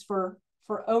doing this for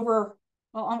over,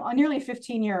 well, on nearly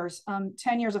 15 years,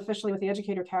 10 years officially with the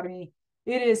Educator Academy,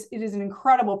 it is an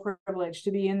incredible privilege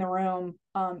to be in the room.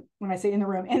 When I say in the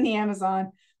room, in the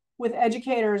Amazon, with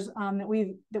educators that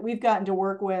we've gotten to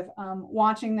work with,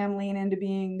 watching them lean into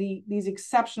being these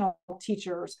exceptional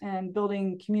teachers and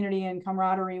building community and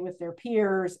camaraderie with their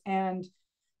peers, and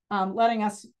letting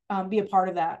us be a part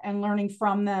of that and learning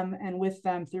from them and with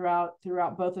them throughout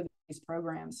both of these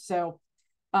programs. So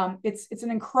it's an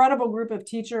incredible group of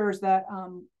teachers that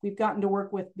we've gotten to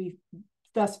work with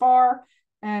thus far,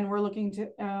 and we're looking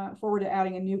to forward to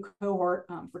adding a new cohort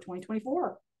for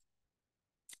 2024.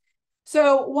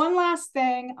 So one last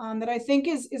thing that I think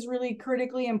is really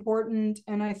critically important,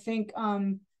 and I think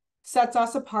sets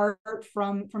us apart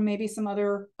from maybe some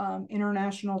other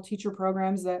international teacher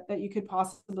programs that you could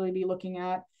possibly be looking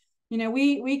at. You know,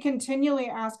 we continually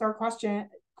ask our question,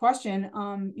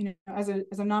 you know, as a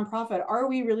nonprofit, are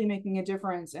we really making a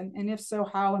difference? And if so,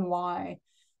 how and why?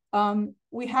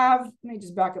 We have, let me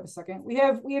just back up a second. We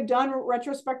have done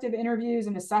retrospective interviews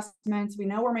and assessments. We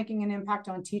know we're making an impact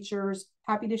on teachers.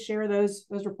 Happy to share those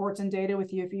reports and data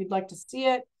with you if you'd like to see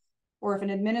it, or if an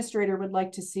administrator would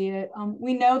like to see it.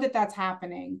 We know that that's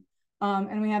happening,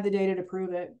 and we have the data to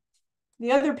prove it.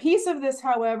 The other piece of this,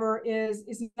 however,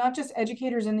 is not just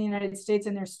educators in the United States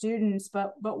and their students,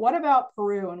 but what about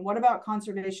Peru, and what about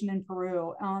conservation in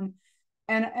Peru?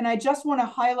 And I just want to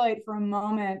highlight for a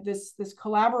moment this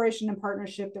collaboration and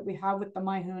partnership that we have with the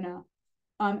Maihuna,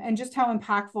 and just how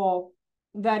impactful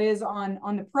that is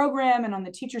on the program and on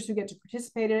the teachers who get to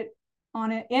participate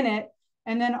in it.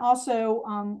 And then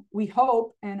also, we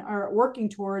hope and are working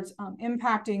towards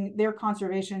impacting their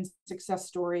conservation success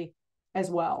story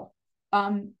as well.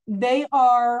 There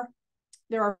are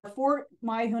 4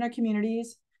 Maihuna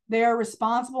communities. They are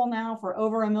responsible now for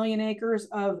over 1 million acres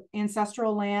of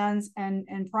ancestral lands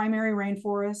and primary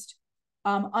rainforest,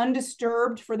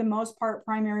 undisturbed for the most part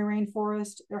primary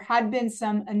rainforest. There had been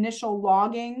some initial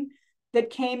logging that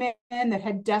came in that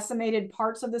had decimated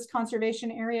parts of this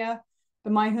conservation area.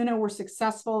 The Maihuna were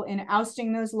successful in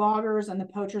ousting those loggers and the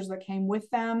poachers that came with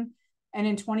them. And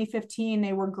in 2015,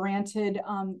 they were granted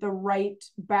the right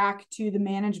back to the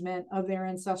management of their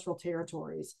ancestral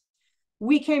territories.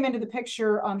 We came into the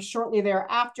picture shortly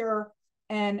thereafter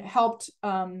and helped,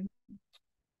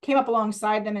 came up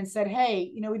alongside them and said,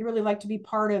 hey, you know, we'd really like to be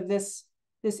part of this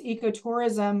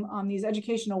ecotourism, these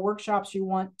educational workshops you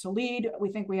want to lead.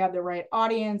 We think we have the right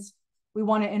audience. We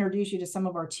want to introduce you to some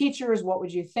of our teachers. What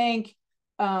would you think?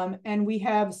 And we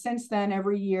have since then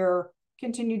every year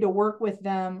continued to work with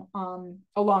them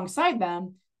alongside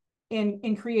them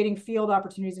in creating field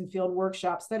opportunities and field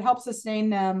workshops that help sustain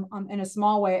them in a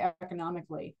small way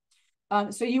economically.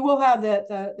 So you will have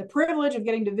the privilege of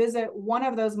getting to visit one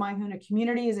of those Maihuna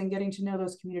communities and getting to know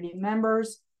those community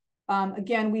members.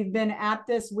 Again, we've been at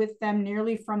this with them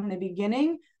nearly from the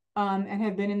beginning, and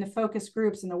have been in the focus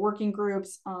groups and the working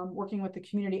groups, working with the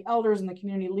community elders and the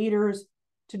community leaders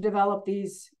to develop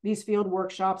these field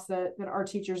workshops that our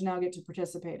teachers now get to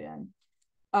participate in.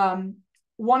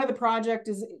 One of the projects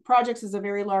is a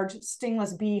very large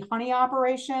stingless bee honey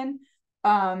operation.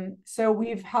 So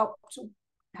we've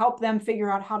helped them figure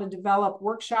out how to develop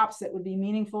workshops that would be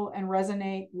meaningful and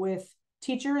resonate with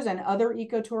teachers and other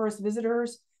ecotourist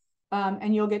visitors.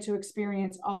 And you'll get to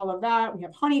experience all of that. We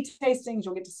have honey tastings.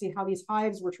 You'll get to see how these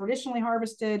hives were traditionally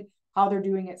harvested, how they're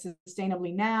doing it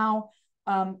sustainably now.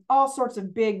 All sorts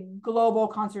of big global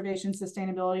conservation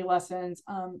sustainability lessons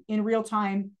in real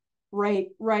time, right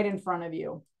in front of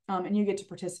you, and you get to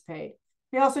participate.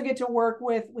 We also get to work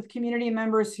with community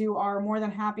members who are more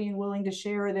than happy and willing to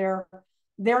share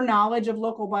their knowledge of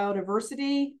local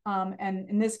biodiversity, and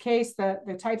in this case,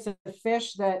 the types of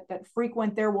fish that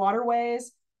frequent their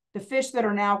waterways, the fish that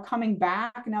are now coming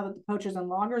back now that the poachers and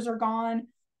loggers are gone,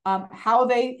 how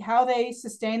they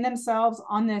sustain themselves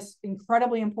on this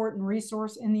incredibly important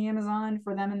resource in the Amazon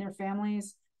for them and their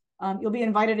families. You'll be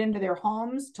invited into their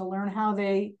homes to learn how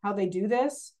they do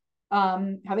this,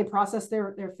 how they process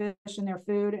their fish and their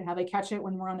food, and how they catch it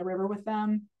when we're on the river with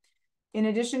them. In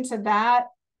addition to that,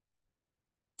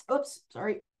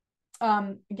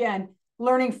 again,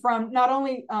 learning from not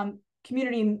only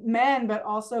community men, but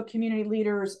also community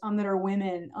leaders that are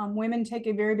women. Women take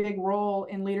a very big role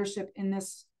in leadership in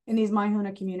these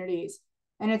Maihuna communities.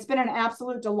 And it's been an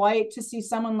absolute delight to see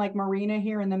someone like Marina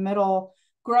here in the middle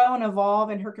grow and evolve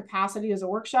in her capacity as a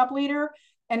workshop leader.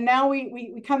 And now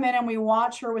we come in and we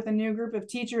watch her with a new group of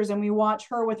teachers, and we watch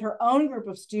her with her own group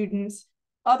of students,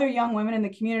 other young women in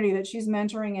the community that she's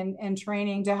mentoring and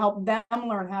training to help them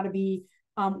learn how to be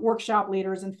workshop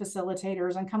leaders and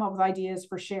facilitators and come up with ideas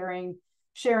for sharing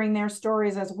sharing their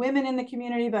stories as women in the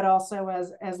community, but also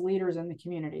as leaders in the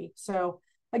community. So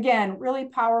again, really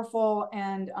powerful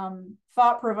and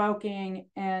thought-provoking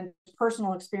and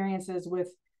personal experiences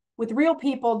with real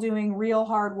people doing real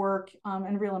hard work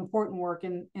and real important work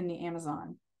in the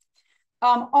Amazon.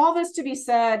 All this to be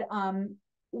said,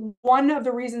 one of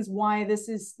the reasons why this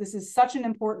is such an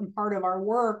important part of our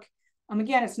work,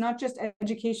 again, it's not just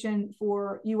education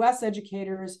for U.S.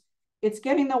 educators, it's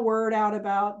getting the word out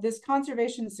about this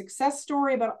conservation success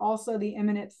story, but also the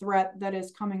imminent threat that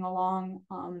is coming along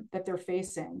that they're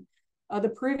facing. The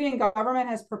Peruvian government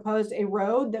has proposed a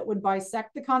road that would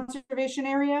bisect the conservation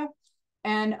area.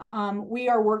 And we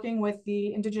are working with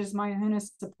the indigenous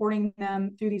Mayahunas, supporting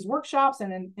them through these workshops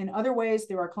and in other ways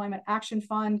through our Climate Action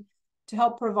Fund to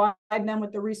help provide them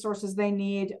with the resources they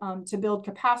need to build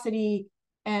capacity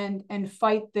and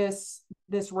fight this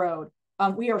road.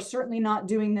 We are certainly not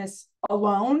doing this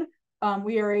alone.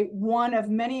 We are one of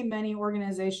many, many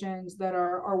organizations that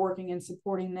are working and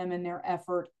supporting them in their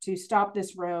effort to stop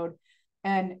this road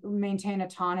and maintain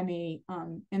autonomy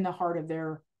in the heart of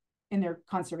their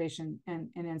conservation and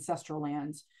ancestral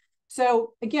lands.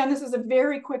 So again, this is a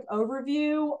very quick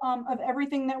overview of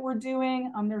everything that we're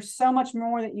doing. There's so much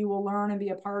more that you will learn and be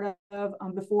a part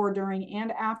of before, during,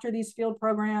 and after these field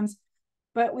programs.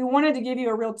 But we wanted to give you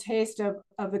a real taste of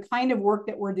the kind of work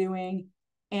that we're doing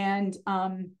and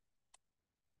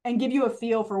give you a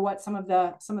feel for what some of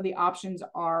the options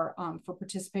are for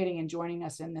participating and joining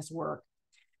us in this work.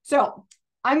 So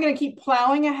I'm going to keep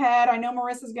plowing ahead. I know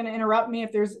Marissa's going to interrupt me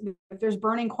if there's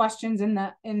burning questions in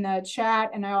the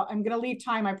chat, and I'm going to leave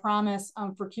time, I promise,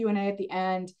 for Q&A at the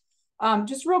end.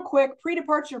 Just real quick,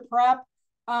 pre-departure prep.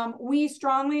 We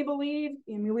strongly believe,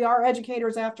 I mean, we are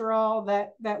educators after all,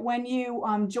 that when you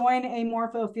join a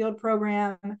Morpho field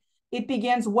program, it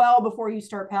begins well before you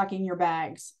start packing your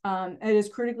bags. It is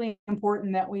critically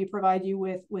important that we provide you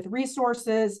with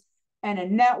resources and a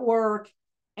network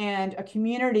and a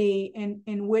community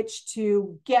in which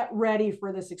to get ready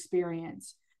for this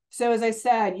experience. So as I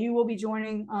said, you will be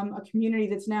joining a community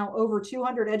that's now over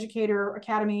 200 Educator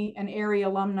Academy and area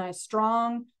alumni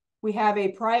strong. We have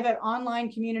a private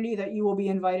online community that you will be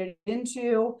invited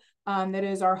into that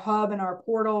is our hub and our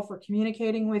portal for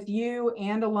communicating with you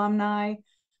and alumni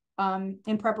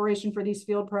in preparation for these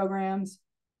field programs.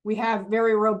 We have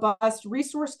very robust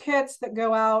resource kits that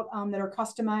go out that are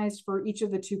customized for each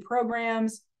of the two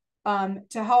programs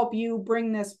to help you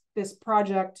bring this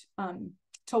project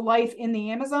to life in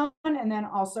the Amazon, and then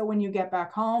also when you get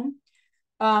back home.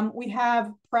 We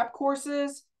have prep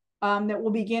courses that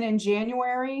will begin in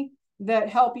January that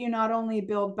help you not only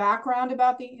build background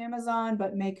about the Amazon,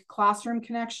 but make classroom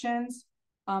connections,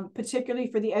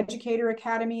 particularly for the Educator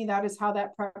Academy. That is how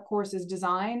that prep course is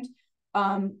designed.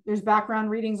 There's background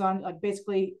readings on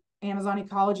basically Amazon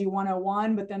Ecology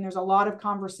 101, but then there's a lot of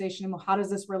conversation. Well, how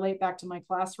does this relate back to my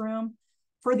classroom?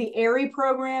 For the ARI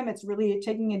program, it's really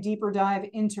taking a deeper dive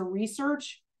into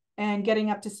research and getting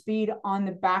up to speed on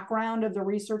the background of the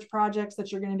research projects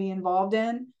that you're going to be involved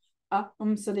in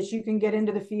so that you can get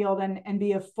into the field and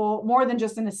be a full, more than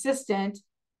just an assistant,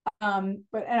 but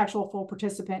an actual full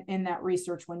participant in that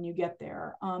research when you get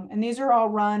there. And these are all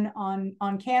run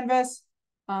on Canvas.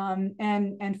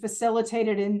 And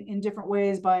facilitated in different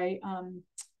ways by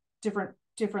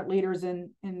different leaders in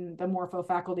the Morpho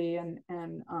faculty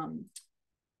and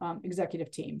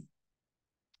executive team.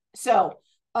 So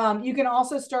you can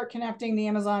also start connecting the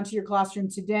Amazon to your classroom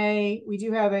today. We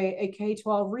do have a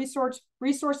K12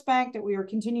 resource bank that we are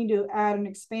continuing to add and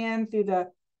expand through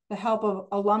the help of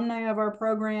alumni of our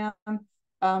program.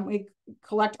 We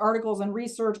collect articles and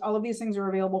research. All of these things are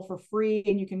available for free,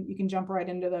 and you can jump right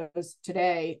into those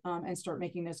today and start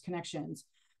making those connections.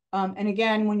 And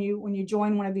again, when you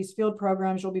join one of these field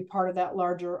programs, you'll be part of that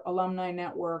larger alumni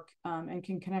network and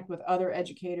can connect with other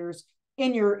educators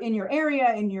in your area,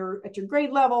 at your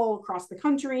grade level, across the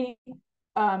country.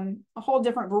 A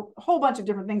whole bunch of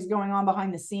different things going on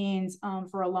behind the scenes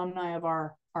for alumni of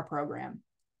our program.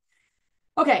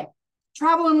 Okay,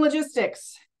 travel and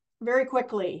logistics. Very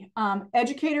quickly,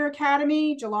 Educator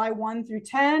Academy, July 1 through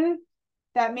 10.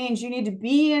 That means you need to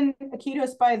be in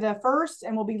Iquitos by the 1st,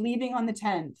 and we'll be leaving on the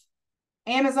 10th.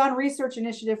 Amazon Research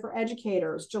Initiative for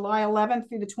Educators, July 11th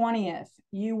through the 20th.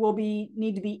 You will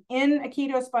need to be in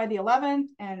Iquitos by the 11th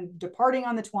and departing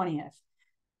on the 20th.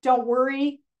 Don't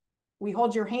worry, we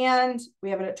hold your hand.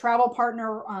 We have a travel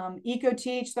partner,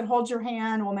 EcoTeach, that holds your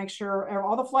hand. We'll make sure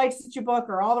all the flights that you book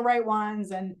are all the right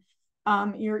ones, and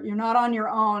you're not on your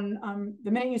own.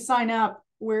 The minute you sign up,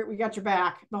 we got your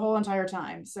back the whole entire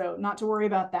time. So not to worry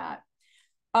about that.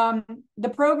 The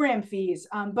program fees,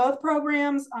 both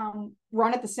programs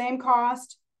run at the same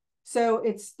cost. So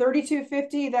it's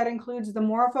 $32.50. That includes the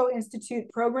Morpho Institute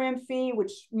program fee,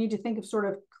 which you need to think of sort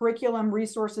of curriculum,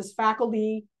 resources,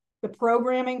 faculty, the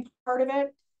programming part of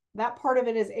it. That part of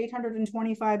it is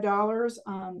 $825,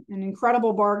 an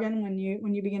incredible bargain when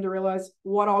you begin to realize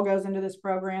what all goes into this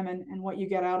program and what you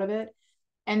get out of it.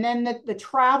 And then the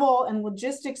travel and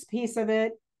logistics piece of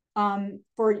it,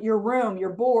 for your room,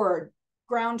 your board,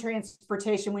 ground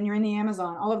transportation when you're in the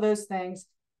Amazon, all of those things,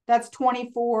 that's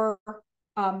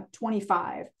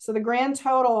 $24.25. So the grand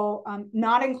total,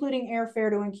 not including airfare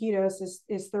to Iquitos,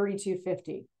 is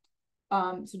 $32.50.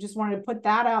 So just wanted to put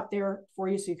that out there for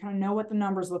you so you kind of know what the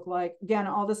numbers look like. Again,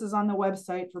 all this is on the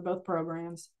website for both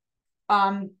programs.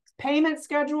 Payment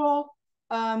schedule.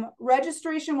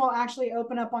 Registration will actually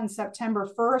open up on September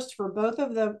 1st for both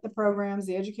of the programs,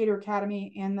 the Educator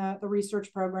Academy and the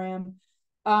research program.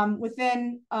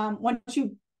 Once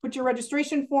you put your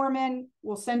registration form in,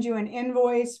 we'll send you an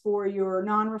invoice for your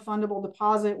non-refundable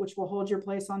deposit, which will hold your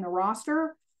place on the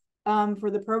roster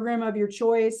for the program of your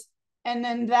choice. And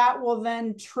then that will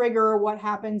then trigger what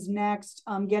happens next,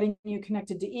 getting you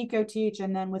connected to EcoTeach,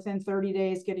 and then within 30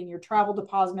 days, getting your travel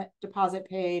deposit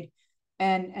paid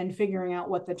and figuring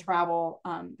out what the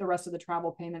rest of the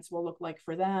travel payments will look like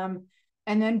for them.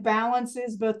 And then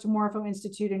balances both to Morpho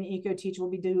Institute and EcoTeach will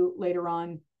be due later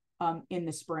on in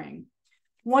the spring.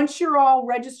 Once you're all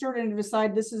registered and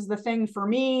decide this is the thing for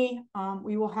me,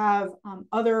 we will have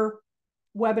other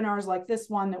webinars like this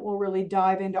one that will really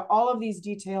dive into all of these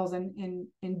details in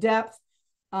depth.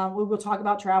 We will talk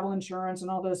about travel insurance and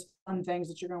all those fun things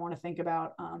that you're going to want to think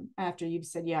about after you've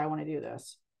said, yeah, I want to do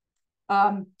this.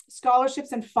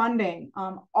 Scholarships and funding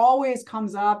always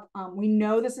comes up. We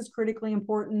know this is critically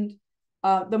important.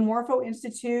 The Morpho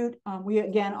Institute, we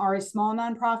again are a small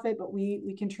nonprofit, but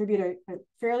we contribute a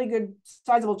fairly good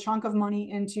sizable chunk of money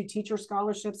into teacher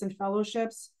scholarships and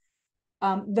fellowships.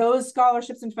 Those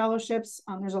scholarships and fellowships,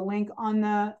 there's a link on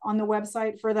the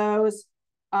website for those.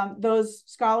 Those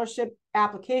scholarship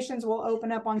applications will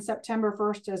open up on September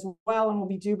 1st as well and will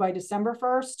be due by December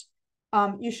 1st.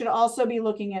 You should also be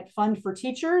looking at Fund for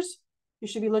Teachers. You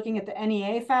should be looking at the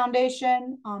NEA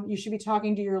Foundation. You should be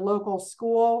talking to your local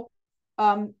school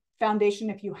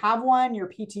foundation if you have one, your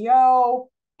PTO,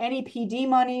 any PD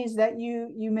monies that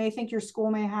you may think your school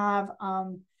may have.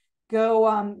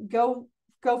 Go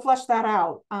flesh that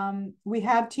out. We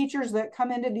have teachers that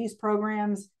come into these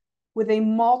programs with a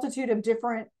multitude of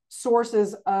different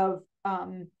sources of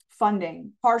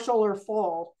funding, partial or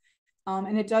full.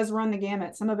 And it does run the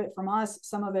gamut, some of it from us,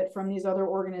 some of it from these other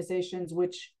organizations,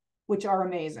 which are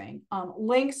amazing.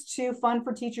 Links to Fund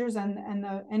for Teachers and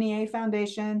the NEA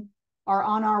Foundation are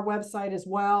on our website as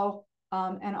well.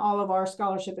 And all of our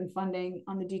scholarship and funding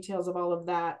on the details of all of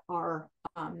that are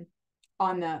on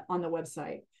the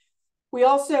website. We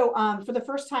also, for the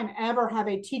first time ever, have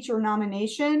a teacher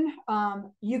nomination.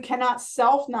 You cannot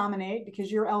self-nominate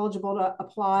because you're eligible to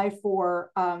apply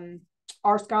for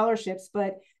our scholarships,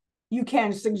 but you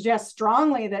can suggest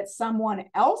strongly that someone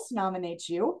else nominates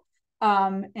you.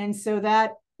 And so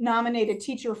that nominated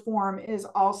teacher form is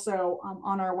also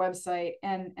on our website,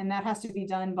 and that has to be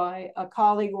done by a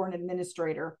colleague or an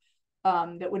administrator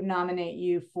that would nominate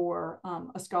you for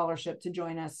a scholarship to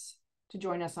join us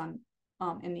on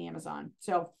in the Amazon.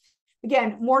 So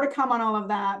again, more to come on all of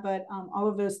that, but all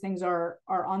of those things are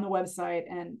on the website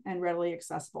and readily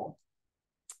accessible.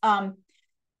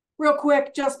 Real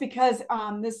quick, just because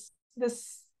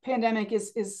this pandemic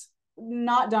is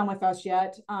not done with us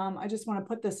yet, I just want to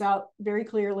put this out very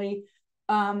clearly.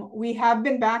 We have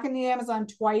been back in the Amazon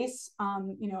twice.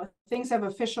 Things have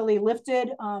officially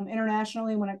lifted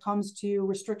internationally when it comes to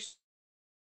restrictions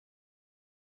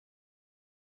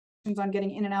on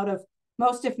getting in and out of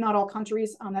most, if not all,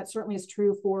 countries. That certainly is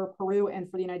true for Peru and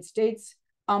for the United States.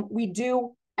 We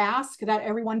do ask that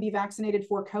everyone be vaccinated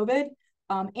for COVID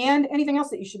and anything else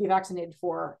that you should be vaccinated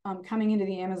for coming into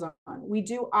the Amazon. We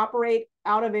do operate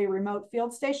out of a remote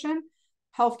field station.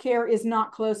 Healthcare is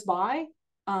not close by.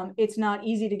 It's not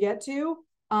easy to get to,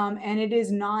 and it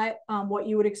is not what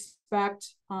you would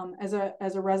expect as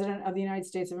a resident of the United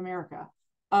States of America.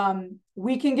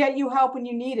 We can get you help when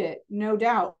you need it, no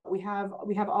doubt. We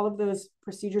have all of those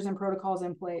procedures and protocols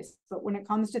in place. But when it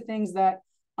comes to things that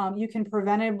you can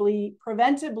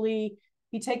preventably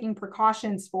be taking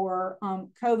precautions for,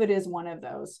 COVID is one of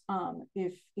those.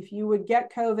 If you would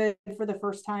get COVID for the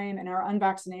first time and are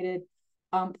unvaccinated,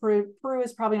 Peru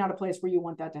is probably not a place where you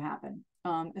want that to happen,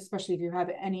 especially if you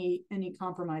have any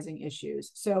compromising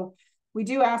issues. So we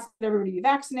do ask that everybody be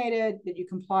vaccinated, that you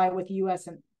comply with U.S.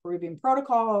 and Peruvian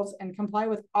protocols and comply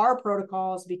with our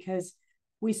protocols, because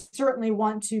we certainly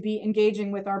want to be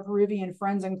engaging with our Peruvian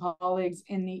friends and colleagues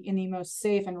in the most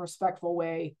safe and respectful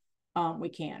way we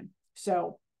can.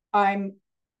 So I'm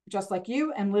just like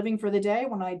you and living for the day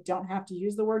when I don't have to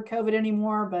use the word COVID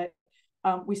anymore, but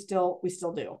we still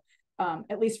do,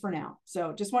 at least for now.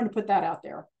 So just wanted to put that out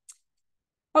there.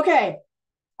 Okay.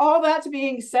 All that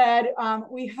being said,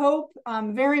 we hope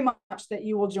very much that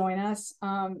you will join us,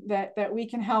 that we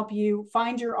can help you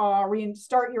find your awe,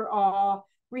 restart your awe,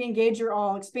 re-engage your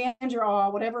awe, expand your awe,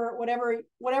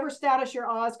 whatever status your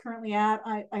awe is currently at.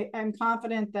 I'm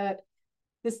confident that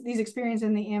these experiences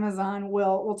in the Amazon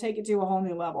will take it to a whole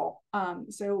new level.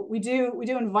 So we do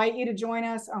invite you to join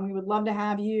us. We would love to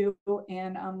have you,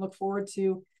 and look forward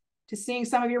to seeing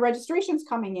some of your registrations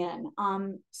coming in.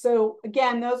 So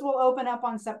again, those will open up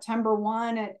on September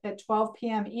 1 at 12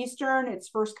 p.m. Eastern. It's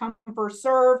first come, first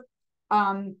serve.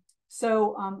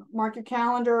 So mark your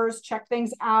calendars, check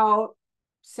things out,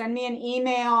 send me an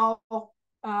email,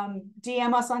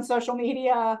 DM us on social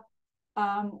media.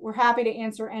 We're happy to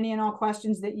answer any and all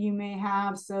questions that you may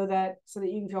have, so that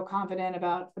you can feel confident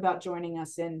about joining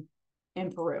us in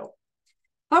Peru.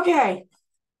 Okay.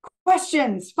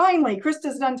 Questions. Finally,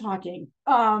 Krista's done talking.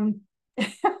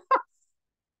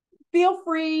 Feel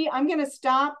free. I'm going to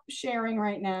stop sharing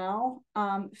right now.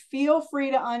 Feel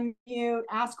free to unmute,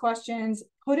 ask questions,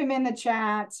 put them in the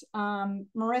chat.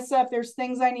 Marissa, if there's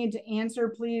things I need to answer,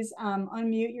 please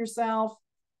unmute yourself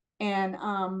and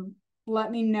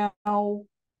let me know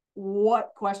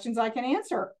what questions I can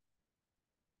answer.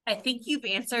 I think you've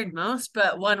answered most,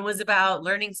 but one was about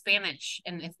learning Spanish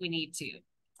and if we need to.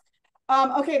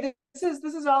 Okay, this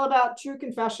is all about True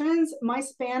Confessions. My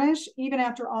Spanish, even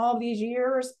after all of these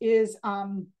years, is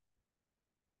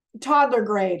toddler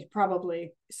grade,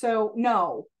 probably. So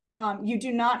no, you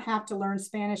do not have to learn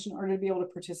Spanish in order to be able to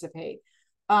participate.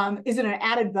 Is it an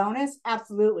added bonus?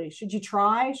 Absolutely. Should you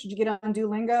try? Should you get on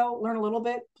Duolingo, learn a little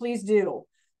bit? Please do.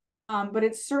 But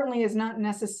it certainly is not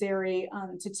necessary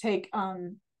to take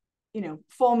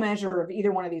full measure of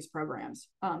either one of these programs.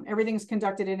 Everything's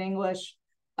conducted in English.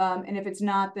 And if it's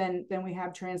not, then we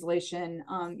have translation,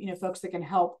 folks that can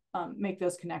help make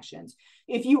those connections.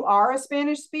 If you are a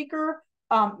Spanish speaker,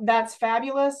 that's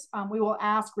fabulous. We will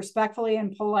ask respectfully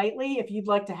and politely if you'd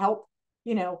like to help,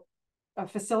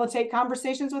 facilitate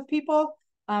conversations with people.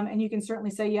 And you can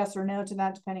certainly say yes or no to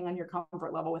that, depending on your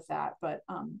comfort level with that, but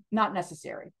not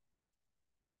necessary.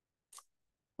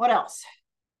 What else?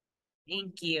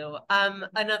 Thank you.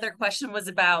 Another question was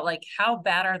about how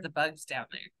bad are the bugs down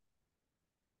there?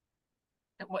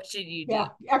 And what should you do? Yeah,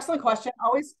 excellent question.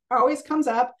 Always comes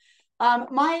up.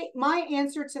 My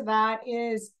answer to that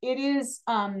is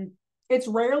it's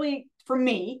rarely, for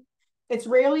me, it's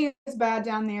rarely as bad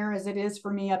down there as it is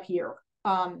for me up here.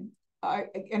 And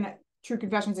True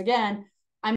Confessions again,